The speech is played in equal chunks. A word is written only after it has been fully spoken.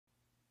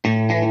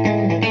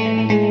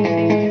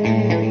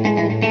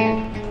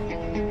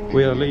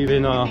are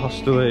leaving our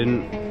hostel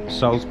in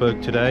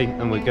Salzburg today,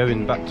 and we're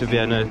going back to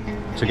Vienna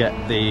to get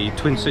the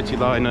Twin City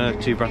liner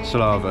to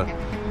Bratislava.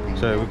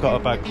 So we've got our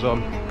bags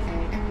on,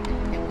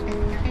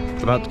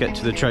 about to get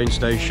to the train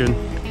station,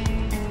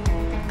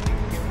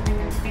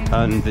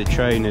 and the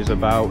train is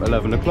about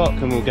 11 o'clock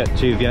and we'll get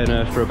to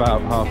Vienna for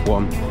about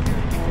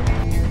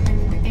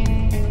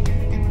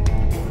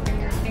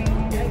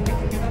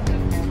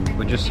 1:30.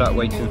 We're just sat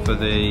waiting for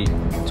the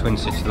Twin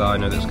City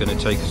liner that's going to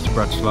take us to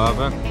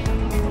Bratislava.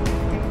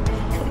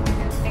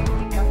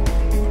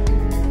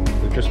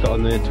 We've just got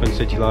on the Twin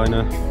City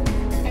liner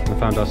and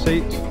found our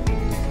seats.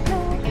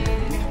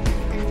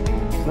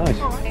 It's nice.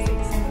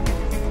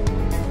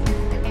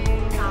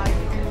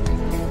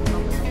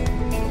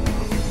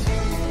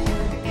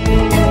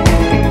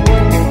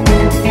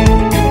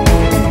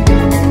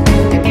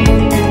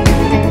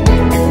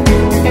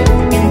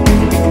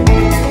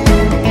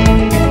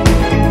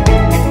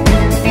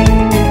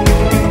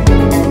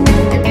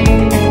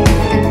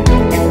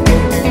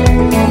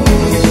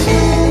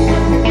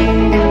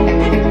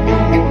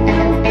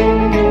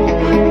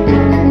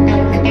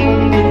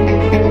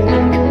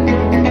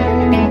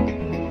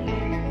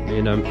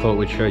 Thought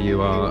we'd show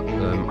you our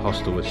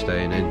hostel we're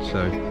staying in,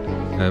 so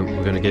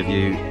we're going to give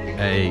you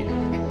a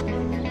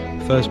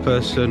first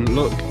person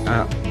look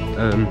at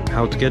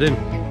how to get in.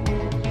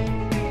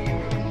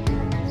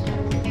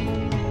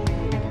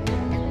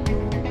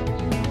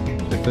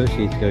 So first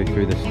you need to go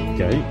through this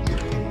gate.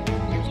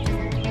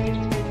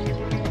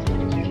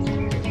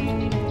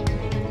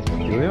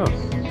 Here we are,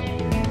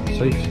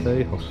 Safe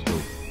Stay Hostel.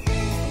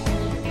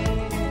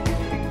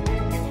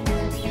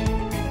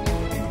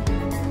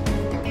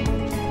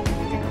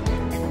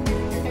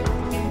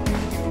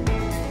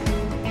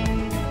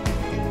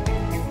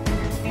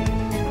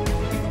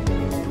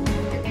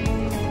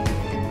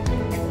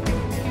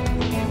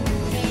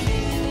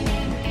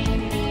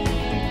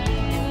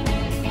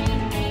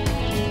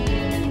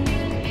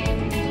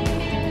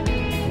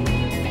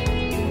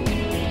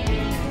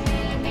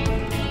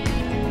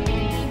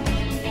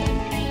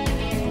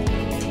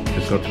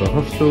 Got to our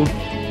hostel.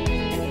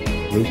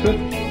 Looks good.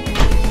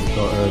 We've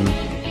got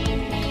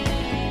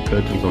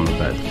curtains on the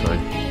bed, so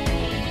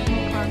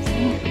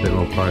a bit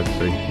more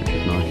privacy, which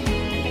is nice.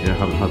 Yeah, I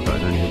haven't had that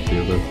in any of the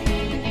other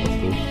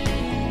hostels.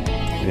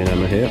 Me and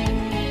Emma here.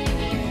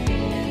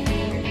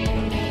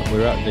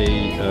 We're at the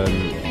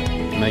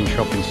main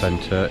shopping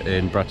centre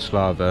in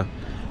Bratislava.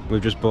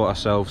 We've just bought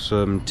ourselves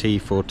some tea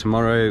for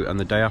tomorrow and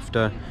the day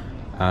after,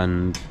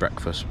 and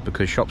breakfast,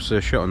 because shops are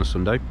shut on a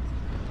Sunday.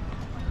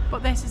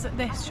 But this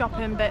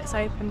shopping bit's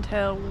open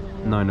till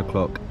 9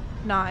 o'clock.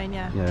 9,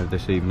 yeah. Yeah,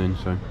 this evening,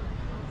 so.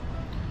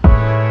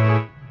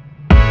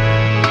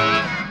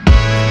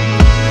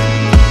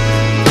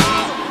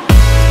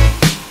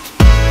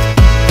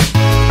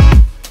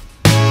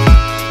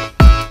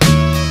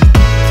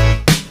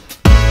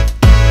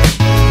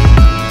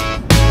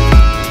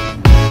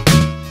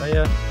 So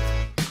yeah,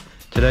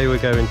 today we're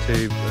going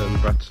to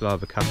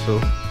Bratislava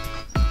Castle,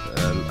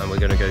 and we're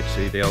going to go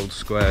to the old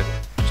square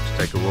just to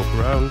take a walk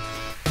around.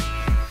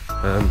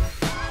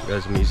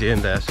 There's a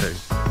museum there, so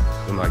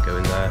we might go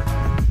in there,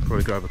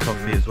 probably grab a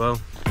coffee as well.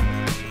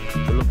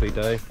 It's a lovely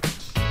day.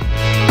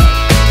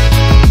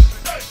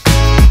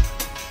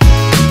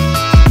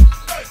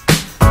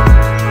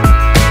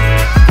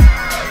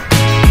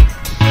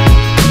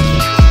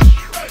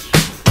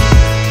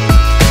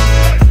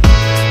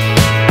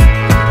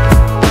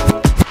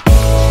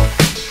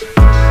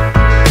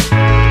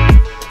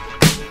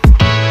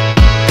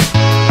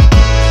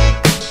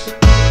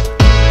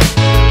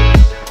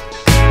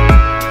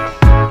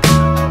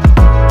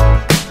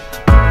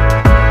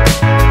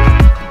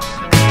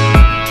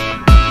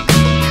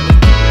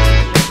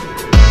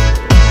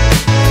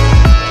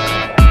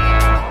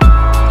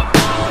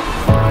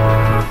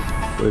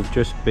 We've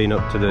just been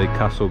up to the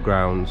castle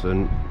grounds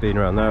and been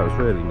around there. It was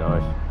really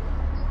nice.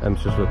 I'm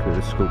just looking at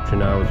the sculpture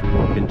now as we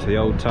walk into the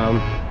old town.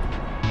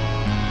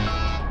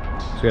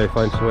 So go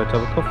find somewhere to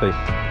have a coffee.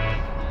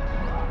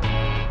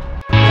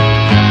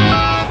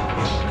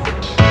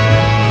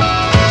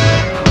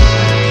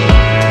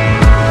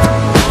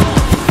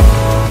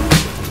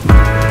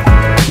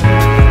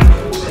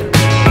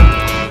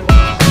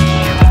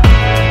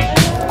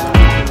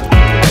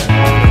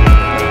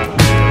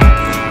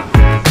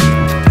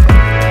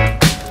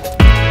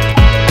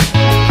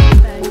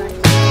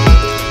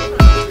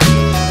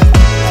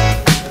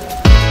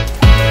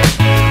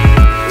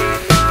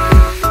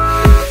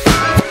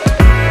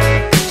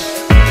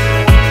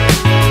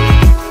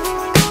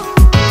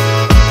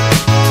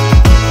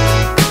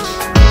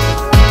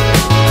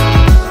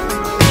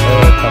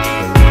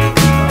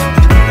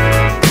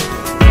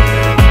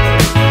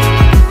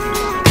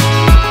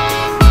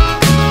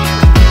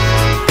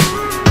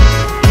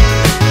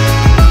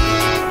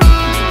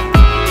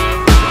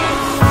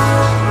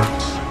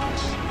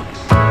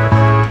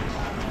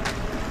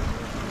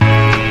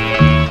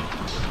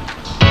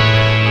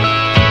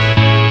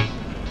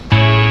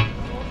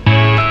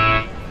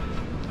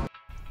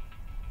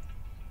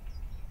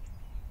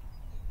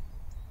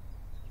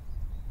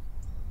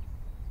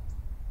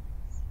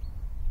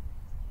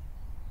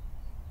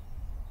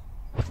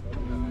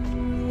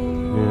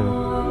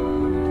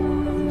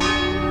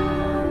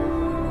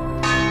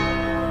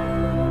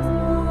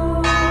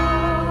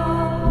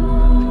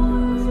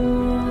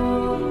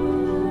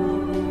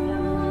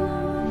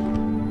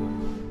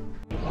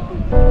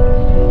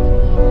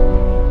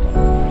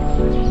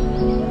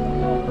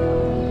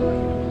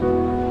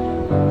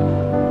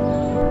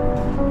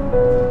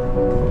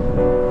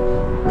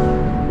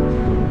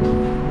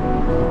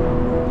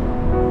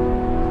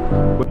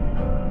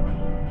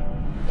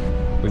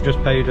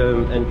 paid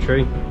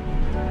entry,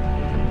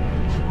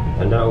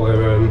 and now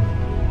we're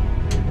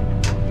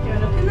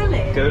Going up in the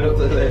lift. going up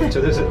the lift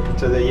to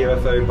the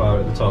UFO bar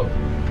at the top.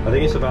 I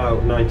think it's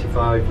about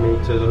 95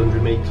 metres,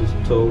 100 metres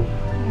tall. Oh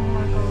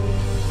my god.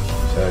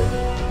 So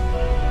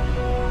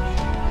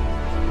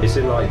it's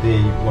in like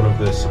one of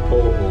the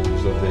support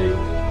walls of the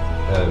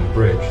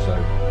bridge. So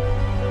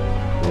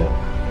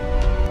yeah.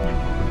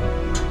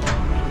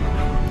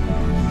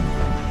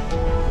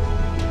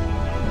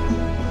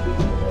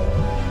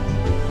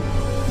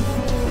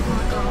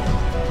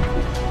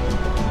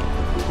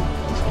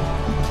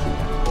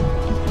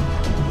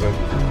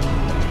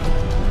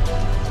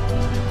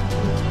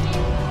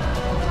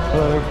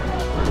 Hello.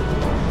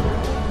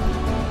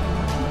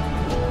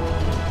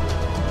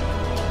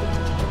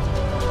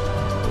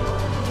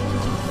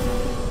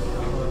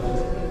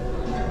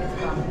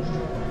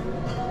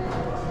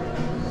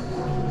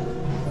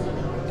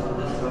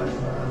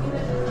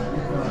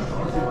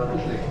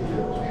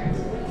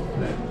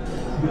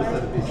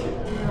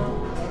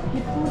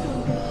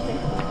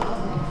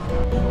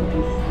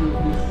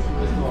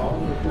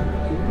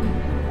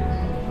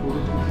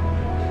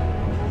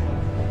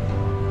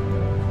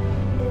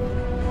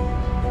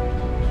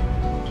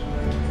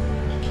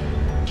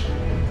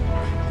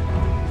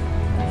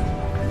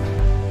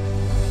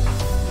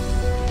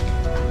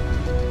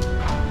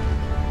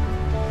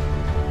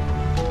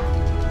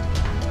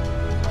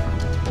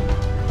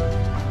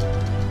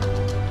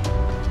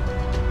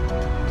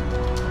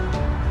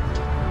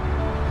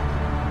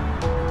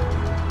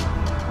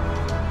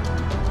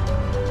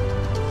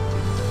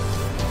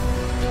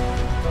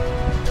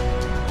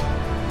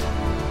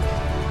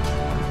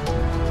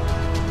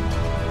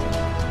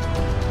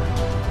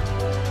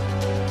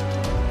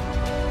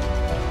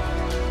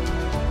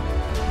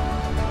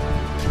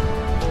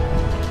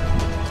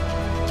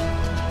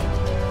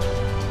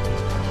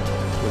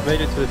 We've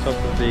made it to the top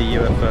of the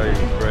UFO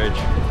bridge.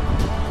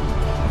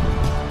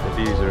 The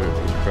views are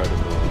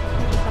incredible.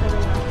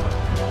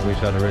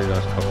 We've had a really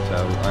nice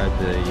cocktail. I had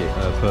the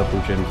purple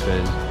gin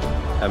fizz.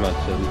 Emma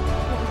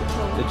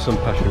had some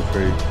passion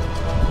fruit.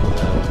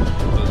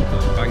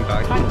 Bang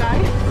bang. Bang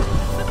bang.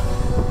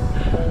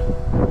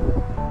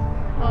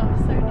 Oh,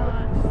 so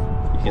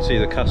nice. You can see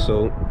the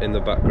castle in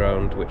the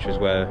background, which is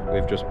where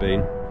we've just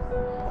been.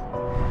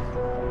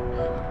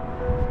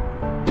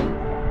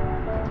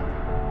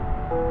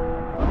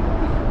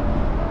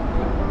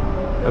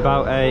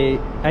 About a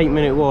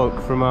 8-minute walk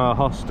from our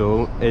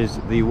hostel is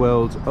the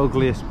world's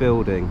ugliest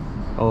building,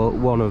 or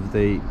one of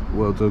the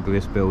world's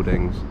ugliest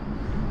buildings.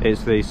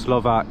 It's the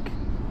Slovak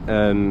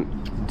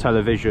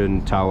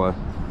television tower.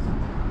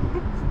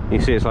 You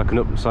see it's like an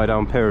upside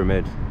down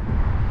pyramid,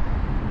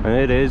 and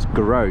it is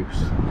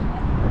gross.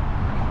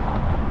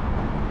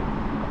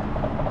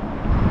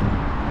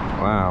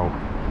 Wow.